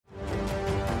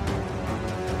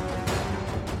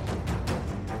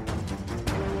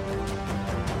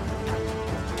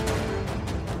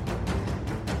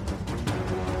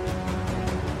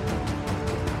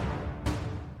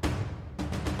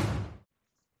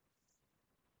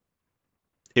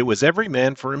It was every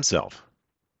man for himself.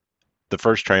 The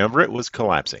first triumvirate was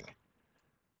collapsing.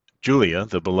 Julia,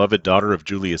 the beloved daughter of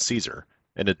Julius Caesar,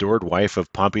 and adored wife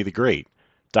of Pompey the Great,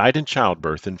 died in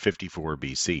childbirth in 54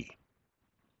 BC.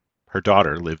 Her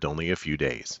daughter lived only a few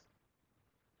days.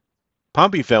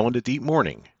 Pompey fell into deep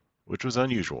mourning, which was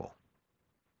unusual.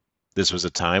 This was a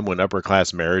time when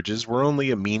upper-class marriages were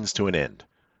only a means to an end,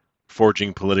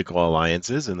 forging political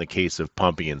alliances in the case of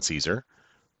Pompey and Caesar,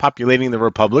 populating the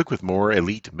republic with more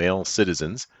elite male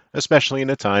citizens, especially in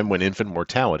a time when infant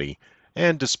mortality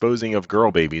and disposing of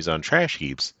girl babies on trash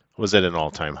heaps was at an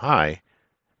all-time high,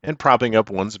 and propping up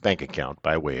one's bank account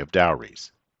by way of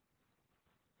dowries.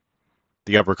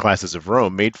 The upper classes of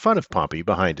Rome made fun of Pompey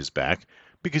behind his back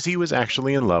because he was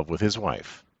actually in love with his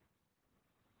wife.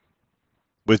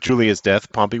 With Julia's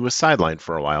death, Pompey was sidelined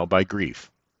for a while by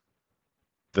grief.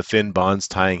 The thin bonds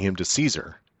tying him to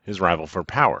Caesar, his rival for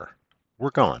power,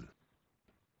 were gone.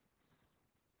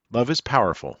 Love is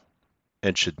powerful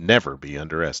and should never be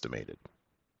underestimated.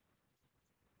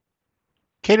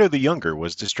 Cato the Younger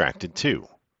was distracted too.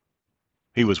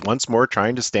 He was once more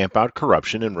trying to stamp out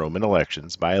corruption in Roman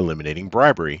elections by eliminating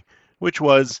bribery, which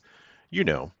was,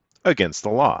 against the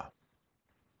law.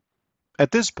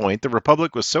 At this point, the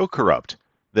Republic was so corrupt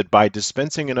that by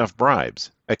dispensing enough bribes,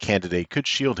 a candidate could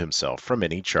shield himself from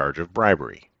any charge of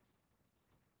bribery.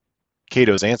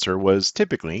 Cato's answer was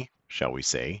typically, shall we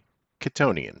say,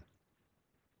 Catonian.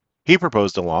 He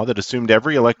proposed a law that assumed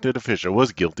every elected official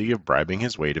was guilty of bribing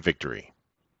his way to victory.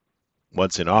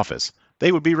 Once in office,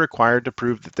 they would be required to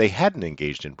prove that they hadn't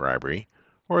engaged in bribery,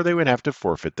 or they would have to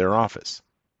forfeit their office.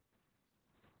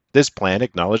 This plan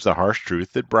acknowledged the harsh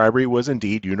truth that bribery was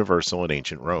indeed universal in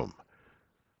ancient Rome.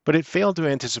 But it failed to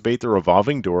anticipate the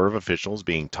revolving door of officials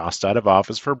being tossed out of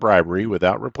office for bribery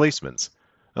without replacements,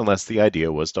 unless the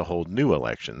idea was to hold new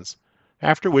elections,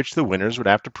 after which the winners would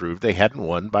have to prove they hadn't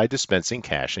won by dispensing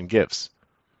cash and gifts.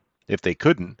 If they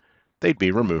couldn't, they'd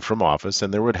be removed from office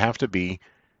and there would have to be,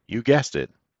 you guessed it,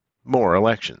 more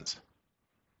elections.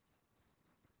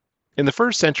 In the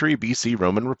 1st century BC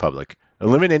Roman Republic,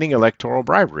 eliminating electoral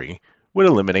bribery would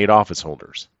eliminate office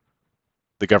holders.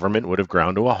 The government would have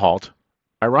ground to a halt,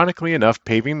 ironically enough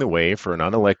paving the way for an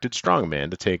unelected strongman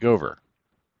to take over.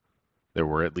 There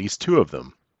were at least 2 of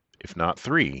them, if not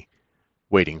 3,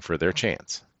 waiting for their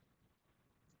chance.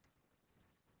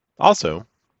 Also,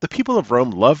 the people of Rome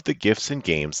loved the gifts and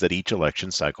games that each election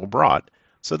cycle brought,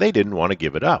 so they didn't want to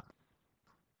give it up.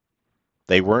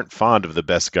 They weren't fond of the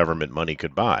best government money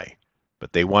could buy,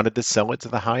 but they wanted to sell it to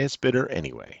the highest bidder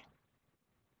anyway.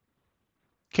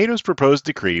 Cato's proposed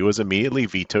decree was immediately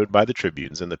vetoed by the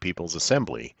tribunes in the People's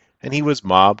Assembly, and he was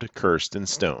mobbed, cursed, and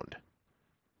stoned.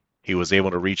 He was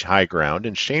able to reach high ground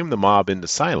and shame the mob into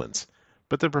silence,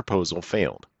 but the proposal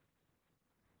failed.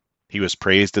 He was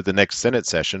praised at the next Senate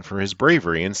session for his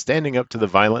bravery in standing up to the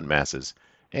violent masses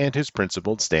and his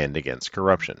principled stand against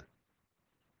corruption.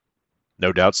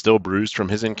 No doubt still bruised from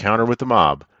his encounter with the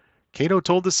mob, Cato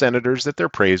told the senators that their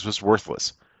praise was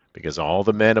worthless, because all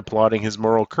the men applauding his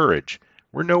moral courage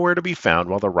were nowhere to be found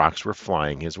while the rocks were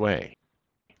flying his way.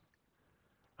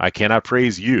 I cannot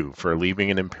praise you for leaving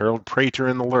an imperiled praetor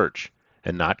in the lurch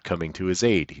and not coming to his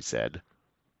aid, he said.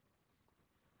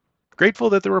 Grateful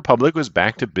that the Republic was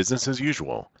back to business as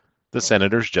usual, the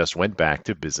senators just went back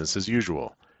to business as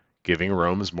usual, giving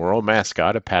Rome's moral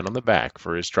mascot a pat on the back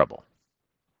for his trouble.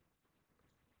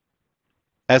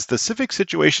 As the civic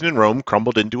situation in Rome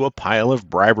crumbled into a pile of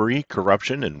bribery,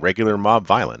 corruption, and regular mob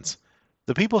violence,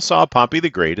 the people saw Pompey the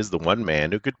Great as the one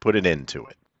man who could put an end to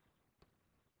it.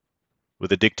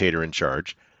 With a dictator in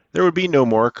charge, there would be no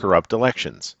more corrupt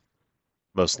elections,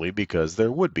 mostly because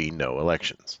there would be no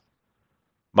elections.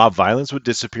 Mob violence would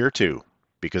disappear too,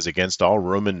 because against all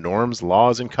Roman norms,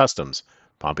 laws, and customs,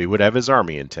 Pompey would have his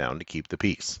army in town to keep the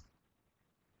peace.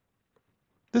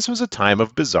 This was a time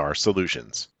of bizarre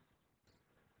solutions.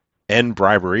 End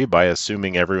bribery by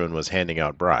assuming everyone was handing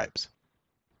out bribes.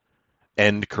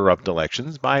 End corrupt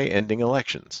elections by ending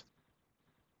elections.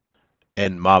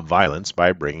 End mob violence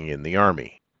by bringing in the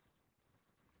army.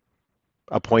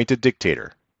 Appoint a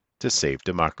dictator to save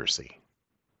democracy.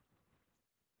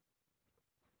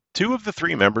 2 of the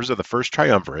 3 members of the first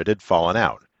triumvirate had fallen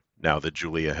out, now that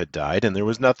Julia had died and there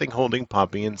was nothing holding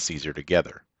Pompey and Caesar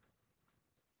together.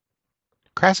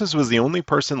 Crassus was the only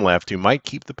person left who might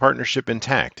keep the partnership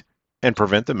intact and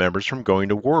prevent the members from going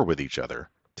to war with each other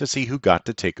to see who got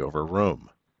to take over Rome.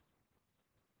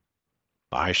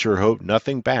 I sure hope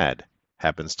nothing bad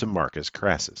happens to Marcus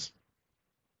Crassus.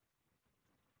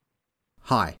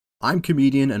 Hi, I'm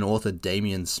comedian and author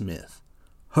Damian Smith,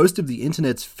 host of the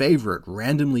internet's favorite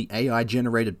randomly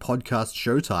AI-generated podcast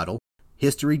show title,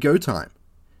 History Go Time.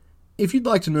 If you'd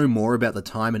like to know more about the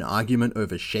time an argument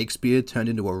over Shakespeare turned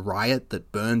into a riot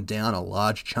that burned down a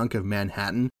large chunk of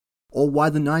Manhattan, or why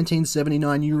the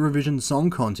 1979 Eurovision Song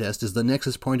Contest is the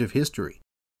nexus point of history,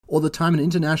 or the time an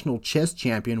international chess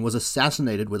champion was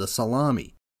assassinated with a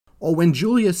salami, or when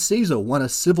Julius Caesar won a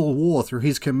civil war through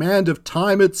his command of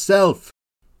time itself.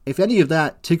 If any of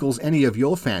that tickles any of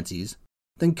your fancies,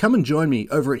 then come and join me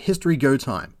over at History Go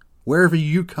Time, wherever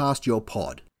you cast your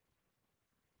pod.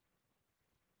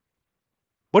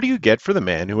 What do you get for the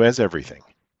man who has everything?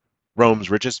 Rome's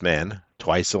richest man,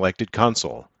 twice elected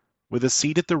consul, with a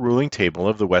seat at the ruling table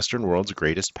of the Western world's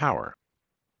greatest power.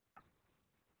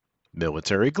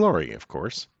 Military glory, of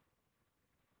course.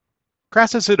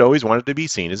 Crassus had always wanted to be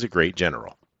seen as a great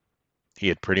general. He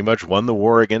had pretty much won the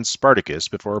war against Spartacus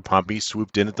before Pompey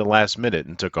swooped in at the last minute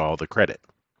and took all the credit.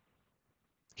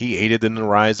 He aided in the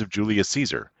rise of Julius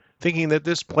Caesar, thinking that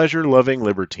this pleasure-loving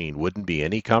libertine wouldn't be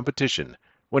any competition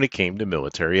when it came to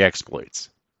military exploits.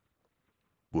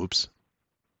 Whoops.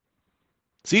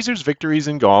 Caesar's victories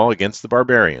in Gaul against the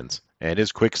barbarians, and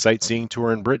his quick sightseeing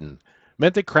tour in Britain,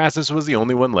 meant that Crassus was the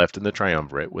only one left in the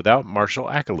triumvirate without martial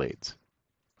accolades.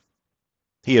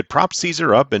 He had propped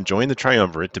Caesar up and joined the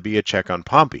triumvirate to be a check on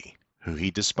Pompey, who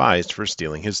he despised for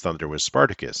stealing his thunder with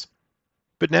Spartacus.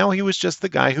 But now he was just the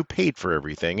guy who paid for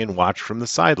everything and watched from the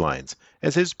sidelines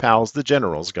as his pals the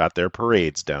generals got their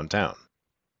parades downtown.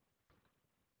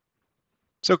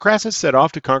 So Crassus set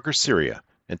off to conquer Syria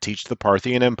and teach the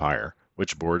Parthian Empire,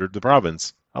 which bordered the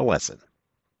province, a lesson.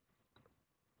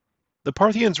 The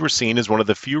Parthians were seen as one of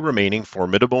the few remaining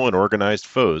formidable and organized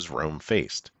foes Rome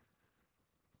faced.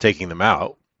 Taking them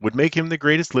out would make him the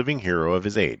greatest living hero of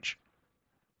his age.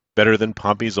 Better than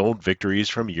Pompey's old victories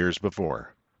from years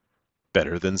before.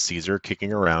 Better than Caesar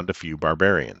kicking around a few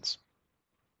barbarians.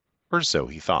 Or so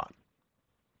he thought.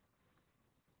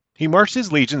 He marched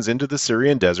his legions into the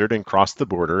Syrian desert and crossed the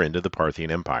border into the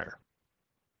Parthian Empire.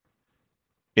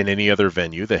 In any other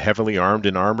venue, the heavily armed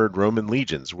and armored Roman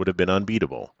legions would have been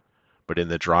unbeatable, but in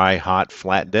the dry, hot,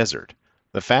 flat desert,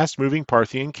 the fast-moving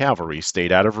Parthian cavalry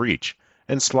stayed out of reach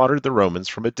and slaughtered the Romans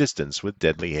from a distance with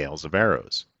deadly hails of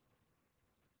arrows.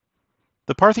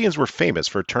 The Parthians were famous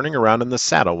for turning around in the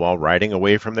saddle while riding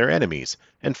away from their enemies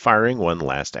and firing one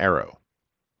last arrow.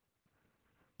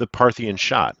 The Parthian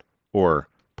shot, or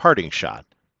parting shot,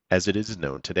 as it is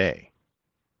known today.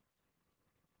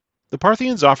 The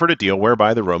Parthians offered a deal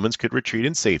whereby the Romans could retreat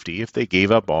in safety if they gave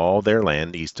up all their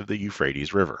land east of the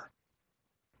Euphrates River.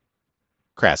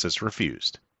 Crassus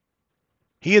refused.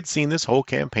 He had seen this whole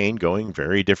campaign going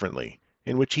very differently,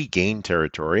 in which he gained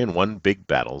territory and won big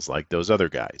battles like those other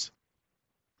guys.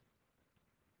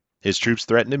 His troops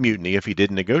threatened a mutiny if he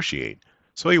didn't negotiate,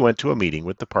 so he went to a meeting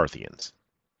with the Parthians.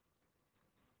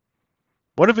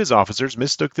 One of his officers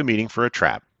mistook the meeting for a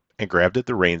trap and grabbed at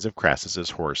the reins of Crassus's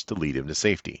horse to lead him to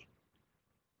safety.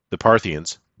 The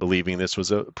Parthians, believing this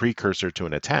was a precursor to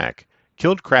an attack,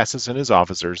 killed Crassus and his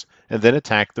officers and then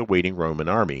attacked the waiting Roman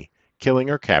army, killing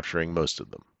or capturing most of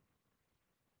them.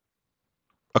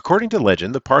 According to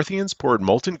legend, the Parthians poured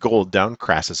molten gold down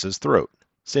Crassus's throat,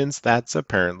 since that's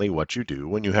apparently what you do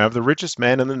when you have the richest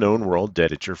man in the known world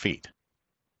dead at your feet.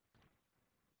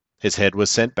 His head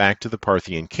was sent back to the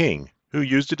Parthian king, who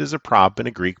used it as a prop in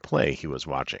a Greek play he was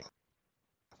watching.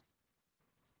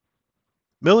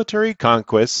 Military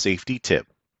Conquest Safety Tip,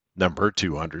 number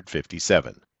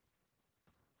 257.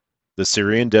 The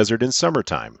Syrian desert in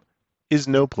summertime is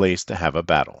no place to have a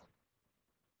battle,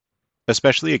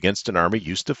 especially against an army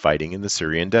used to fighting in the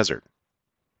Syrian desert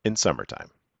in summertime.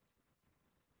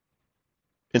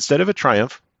 Instead of a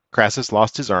triumph, Crassus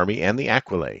lost his army and the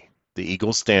Aquilae, the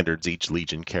eagle standards each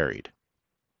legion carried.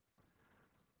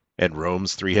 And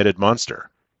Rome's three-headed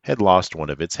monster had lost one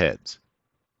of its heads.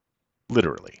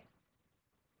 Literally.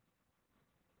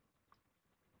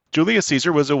 Julius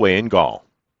Caesar was away in Gaul.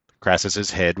 Crassus's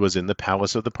head was in the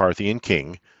palace of the Parthian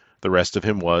king. The rest of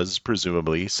him was,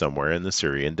 presumably, somewhere in the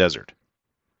Syrian desert.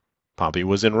 Pompey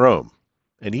was in Rome,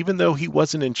 and even though he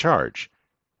wasn't in charge,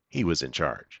 he was in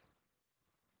charge.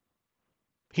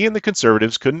 He and the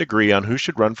conservatives couldn't agree on who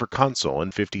should run for consul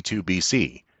in 52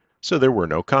 BC, so there were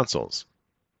no consuls.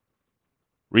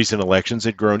 Recent elections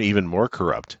had grown even more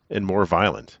corrupt and more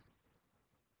violent.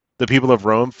 The people of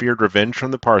Rome feared revenge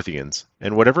from the Parthians,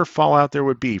 and whatever fallout there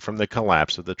would be from the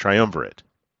collapse of the triumvirate.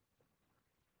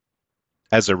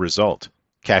 As a result,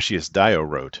 Cassius Dio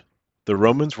wrote, "The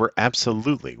Romans were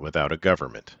absolutely without a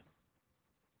government."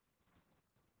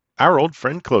 Our old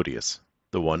friend Clodius,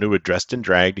 the one who had dressed in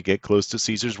drag to get close to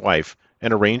Caesar's wife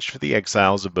and arranged for the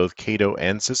exiles of both Cato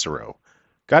and Cicero,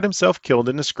 got himself killed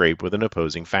in a scrape with an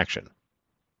opposing faction.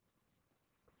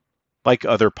 Like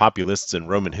other populists in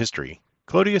Roman history,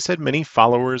 Clodius had many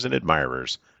followers and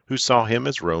admirers who saw him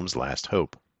as Rome's last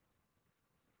hope.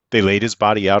 They laid his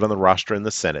body out on the rostra in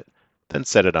the Senate, then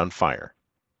set it on fire.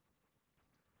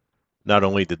 Not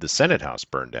only did the Senate house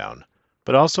burn down,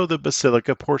 but also the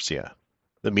Basilica Porcia,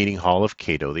 the meeting hall of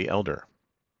Cato the Elder.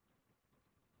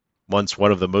 Once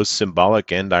one of the most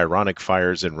symbolic and ironic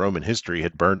fires in Roman history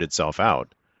had burned itself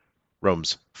out,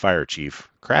 Rome's fire chief,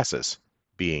 Crassus,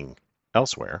 being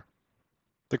elsewhere,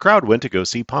 the crowd went to go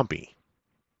see Pompey.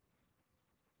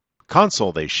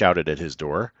 Consul, they shouted at his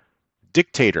door.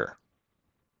 Dictator.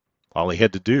 All he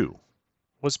had to do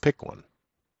was pick one.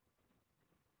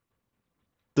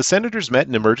 The senators met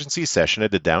in emergency session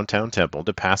at the downtown temple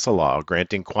to pass a law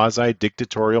granting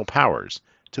quasi-dictatorial powers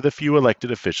to the few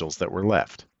elected officials that were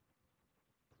left.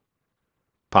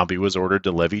 Pompey was ordered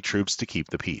to levy troops to keep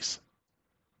the peace.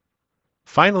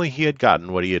 Finally, he had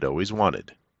gotten what he had always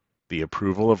wanted, the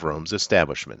approval of Rome's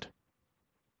establishment.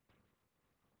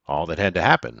 All that had to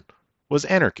happen was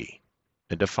anarchy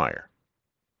and a fire.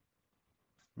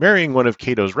 Marrying one of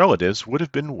Cato's relatives would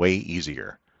have been way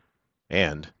easier,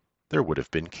 and there would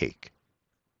have been cake.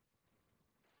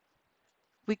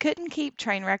 We couldn't keep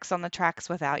train wrecks on the tracks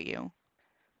without you.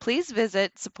 Please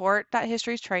visit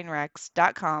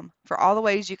support.historiestrainwrecks.com for all the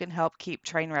ways you can help keep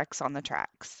train wrecks on the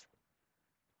tracks.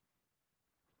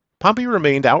 Pompey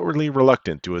remained outwardly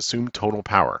reluctant to assume total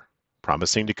power,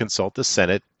 promising to consult the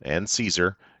Senate and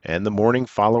Caesar and the mourning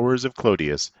followers of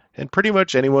Clodius and pretty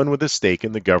much anyone with a stake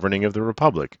in the governing of the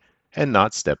Republic, and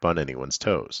not step on anyone's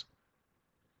toes.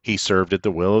 He served at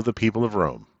the will of the people of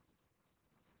Rome.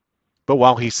 But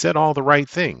while he said all the right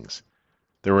things,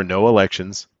 there were no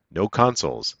elections, no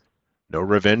consuls, no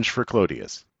revenge for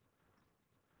Clodius.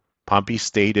 Pompey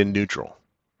stayed in neutral.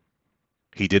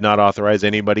 He did not authorize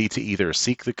anybody to either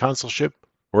seek the consulship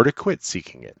or to quit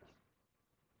seeking it.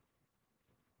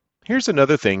 Here's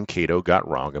another thing Cato got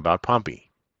wrong about Pompey.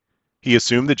 He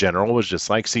assumed the general was just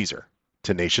like Caesar,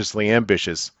 tenaciously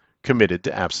ambitious, committed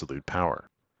to absolute power.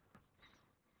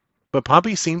 But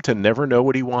Pompey seemed to never know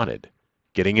what he wanted,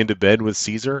 getting into bed with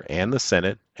Caesar and the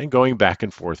Senate and going back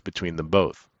and forth between them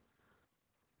both.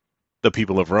 The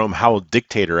people of Rome howled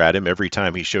dictator at him every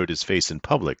time he showed his face in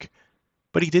public,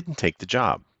 but he didn't take the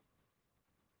job.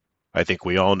 I think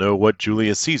we all know what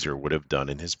Julius Caesar would have done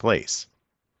in his place.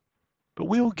 But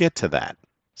we'll get to that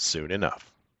soon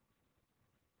enough.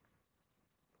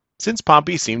 Since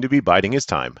Pompey seemed to be biding his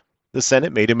time, the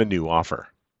Senate made him a new offer.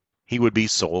 He would be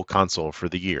sole consul for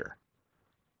the year.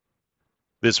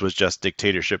 This was just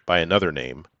dictatorship by another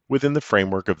name, within the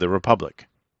framework of the Republic.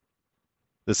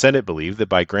 The Senate believed that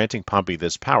by granting Pompey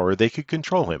this power, they could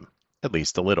control him, at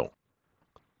least a little.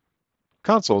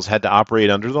 Consuls had to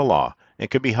operate under the law and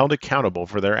could be held accountable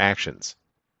for their actions.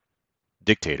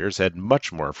 Dictators had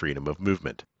much more freedom of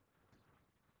movement.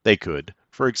 They could,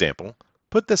 for example,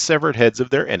 put the severed heads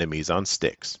of their enemies on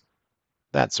sticks.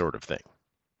 That sort of thing.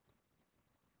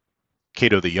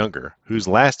 Cato the Younger, whose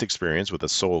last experience with a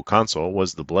sole consul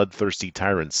was the bloodthirsty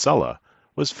tyrant Sulla,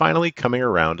 was finally coming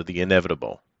around to the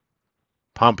inevitable.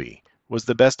 Pompey was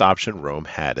the best option Rome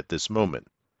had at this moment.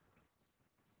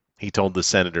 He told the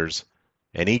senators,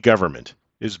 "Any government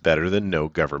is better than no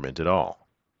government at all."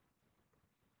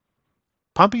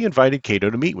 Pompey invited Cato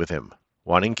to meet with him,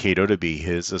 wanting Cato to be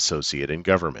his associate in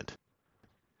government.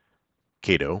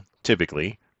 Cato,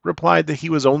 typically, replied that he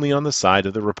was only on the side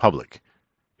of the Republic.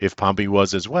 If Pompey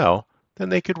was as well, then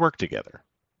they could work together.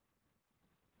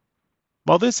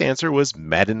 While this answer was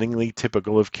maddeningly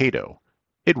typical of Cato,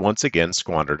 it once again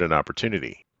squandered an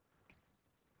opportunity.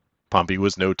 Pompey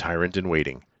was no tyrant in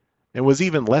waiting, and was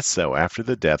even less so after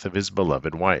the death of his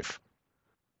beloved wife.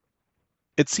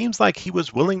 It seems like he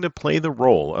was willing to play the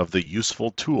role of the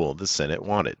useful tool the Senate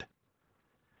wanted.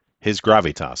 His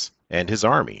gravitas and his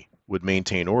army would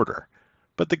maintain order,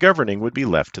 but the governing would be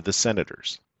left to the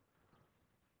senators.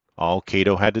 All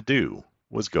Cato had to do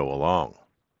was go along.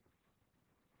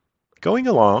 Going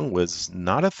along was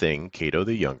not a thing Cato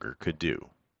the Younger could do.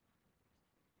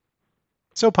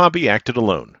 So Pompey acted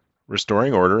alone,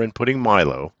 restoring order and putting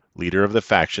Milo, leader of the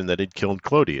faction that had killed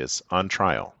Clodius, on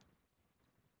trial.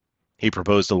 He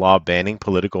proposed a law banning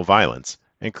political violence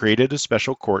and created a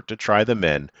special court to try the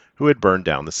men who had burned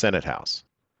down the Senate house.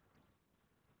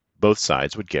 Both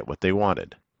sides would get what they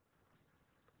wanted.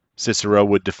 Cicero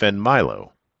would defend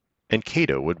Milo, and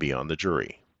Cato would be on the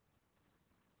jury.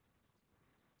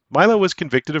 Milo was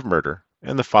convicted of murder,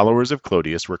 and the followers of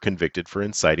Clodius were convicted for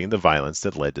inciting the violence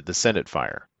that led to the Senate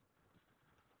fire.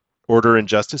 Order and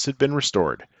justice had been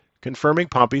restored, confirming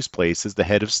Pompey's place as the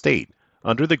head of state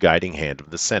under the guiding hand of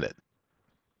the Senate.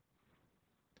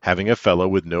 having a fellow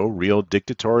with no real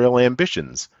dictatorial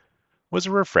ambitions was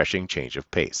a refreshing change of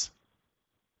pace.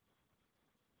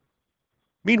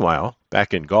 Meanwhile,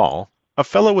 back in Gaul, a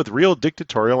fellow with real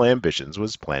dictatorial ambitions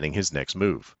was planning his next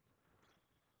move.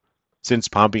 Since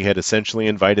Pompey had essentially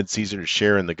invited Caesar to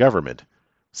share in the government,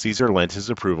 Caesar lent his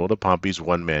approval to Pompey's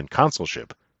one-man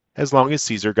consulship, as long as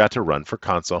Caesar got to run for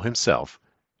consul himself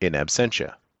in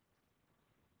absentia.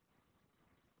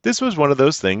 This was one of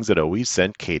those things that always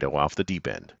sent Cato off the deep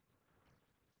end.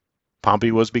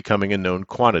 Pompey was becoming a known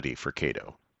quantity for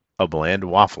Cato, a bland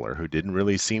waffler who didn't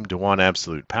really seem to want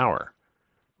absolute power,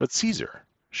 but Caesar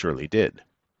surely did.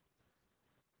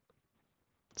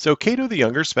 So Cato the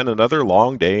Younger spent another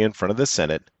long day in front of the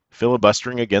Senate,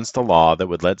 filibustering against a law that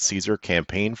would let Caesar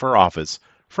campaign for office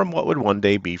from what would one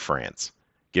day be France,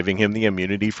 giving him the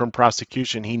immunity from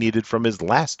prosecution he needed from his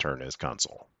last turn as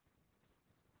consul.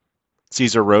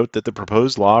 Caesar wrote that the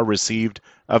proposed law received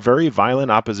a very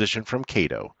violent opposition from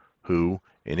Cato, who,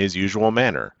 in his usual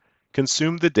manner,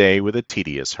 consumed the day with a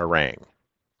tedious harangue.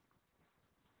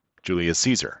 Julius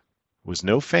Caesar was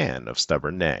no fan of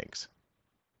stubborn nags.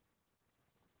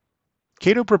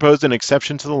 Cato proposed an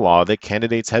exception to the law that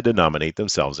candidates had to nominate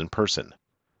themselves in person.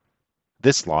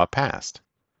 This law passed.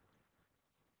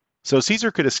 So Caesar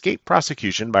could escape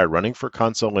prosecution by running for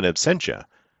consul in absentia,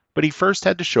 but he first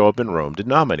had to show up in Rome to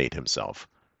nominate himself,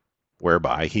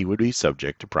 whereby he would be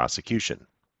subject to prosecution.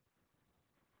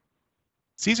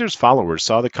 Caesar's followers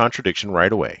saw the contradiction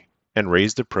right away and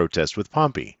raised a protest with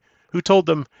Pompey, who told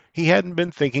them he hadn't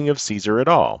been thinking of Caesar at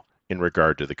all in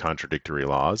regard to the contradictory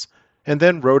laws, and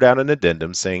then wrote out an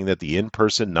addendum saying that the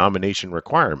in-person nomination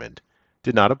requirement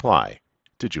did not apply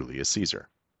to Julius Caesar.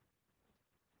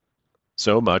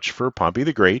 So much for Pompey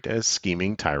the Great as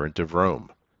scheming tyrant of Rome.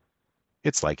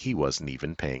 It's like he wasn't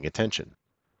even paying attention.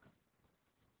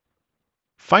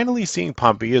 Finally seeing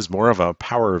Pompey as more of a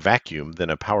power vacuum than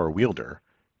a power wielder,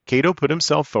 Cato put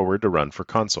himself forward to run for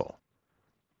consul.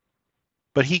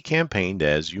 But he campaigned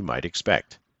as you might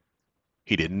expect.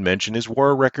 He didn't mention his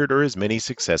war record or his many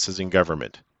successes in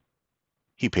government.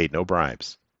 He paid no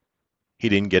bribes. He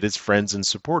didn't get his friends and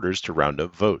supporters to round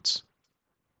up votes.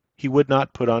 He would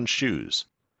not put on shoes.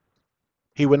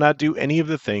 He would not do any of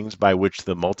the things by which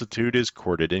the multitude is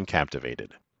courted and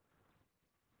captivated.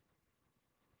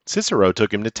 Cicero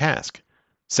took him to task,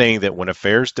 saying that when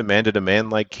affairs demanded a man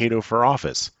like Cato for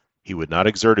office, he would not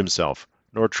exert himself,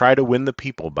 nor try to win the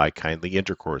people by kindly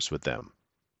intercourse with them.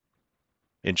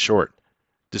 In short,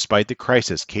 despite the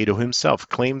crisis Cato himself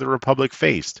claimed the Republic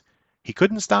faced, he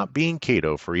couldn't stop being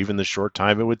Cato for even the short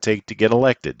time it would take to get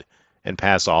elected and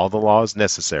pass all the laws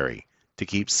necessary to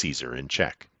keep Caesar in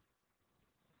check.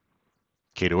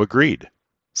 Cato agreed,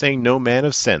 saying no man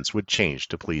of sense would change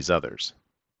to please others.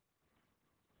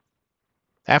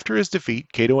 After his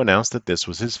defeat, Cato announced that this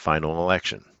was his final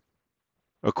election.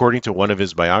 According to one of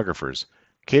his biographers,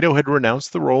 Cato had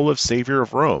renounced the role of savior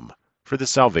of Rome for the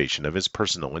salvation of his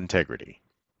personal integrity.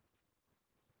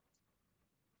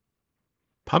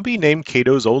 Pompey named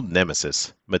Cato's old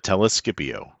nemesis, Metellus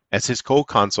Scipio, as his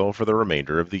co-consul for the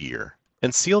remainder of the year,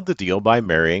 and sealed the deal by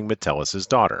marrying Metellus'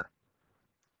 daughter.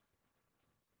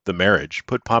 The marriage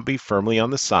put Pompey firmly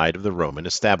on the side of the Roman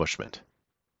establishment.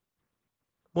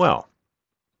 Well,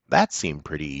 that seemed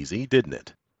pretty easy, didn't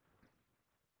it?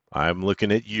 I'm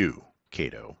looking at you,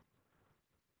 Cato.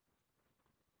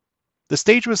 The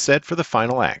stage was set for the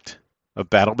final act, a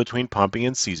battle between Pompey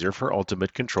and Caesar for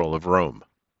ultimate control of Rome.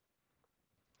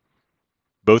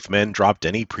 Both men dropped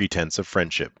any pretense of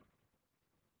friendship.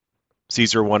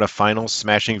 Caesar won a final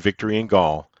smashing victory in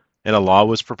Gaul, and a law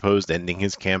was proposed ending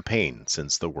his campaign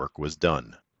since the work was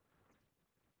done.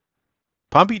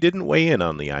 Pompey didn't weigh in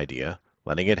on the idea,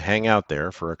 letting it hang out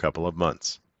there for a couple of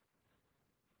months.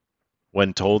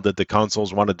 When told that the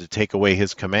consuls wanted to take away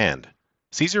his command,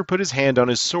 Caesar put his hand on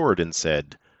his sword and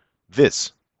said,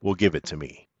 "This will give it to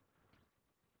me."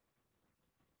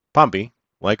 Pompey,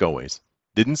 like always,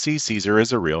 didn't see Caesar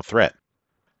as a real threat.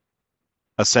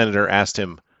 A senator asked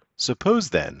him, "Suppose,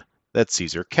 then, that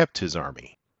Caesar kept his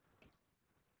army?"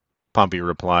 Pompey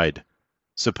replied,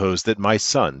 "Suppose that my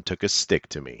son took a stick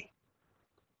to me."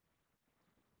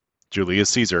 Julius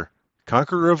Caesar,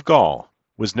 conqueror of Gaul,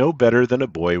 was no better than a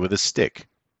boy with a stick,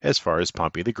 as far as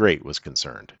Pompey the Great was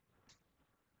concerned.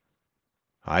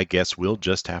 I guess we'll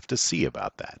just have to see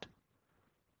about that.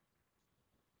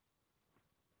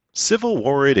 Civil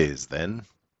war it is, then.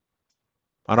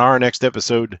 On our next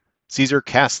episode, Caesar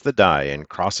casts the die and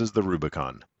crosses the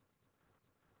Rubicon.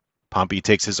 Pompey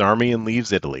takes his army and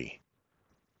leaves Italy.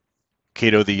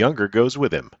 Cato the Younger goes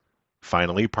with him,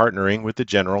 finally partnering with the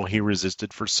general he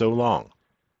resisted for so long,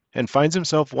 and finds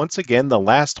himself once again the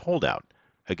last holdout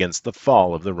against the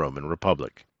fall of the Roman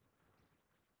Republic.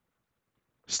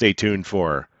 Stay tuned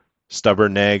for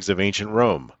Stubborn Nags of Ancient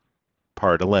Rome,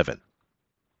 Part 11.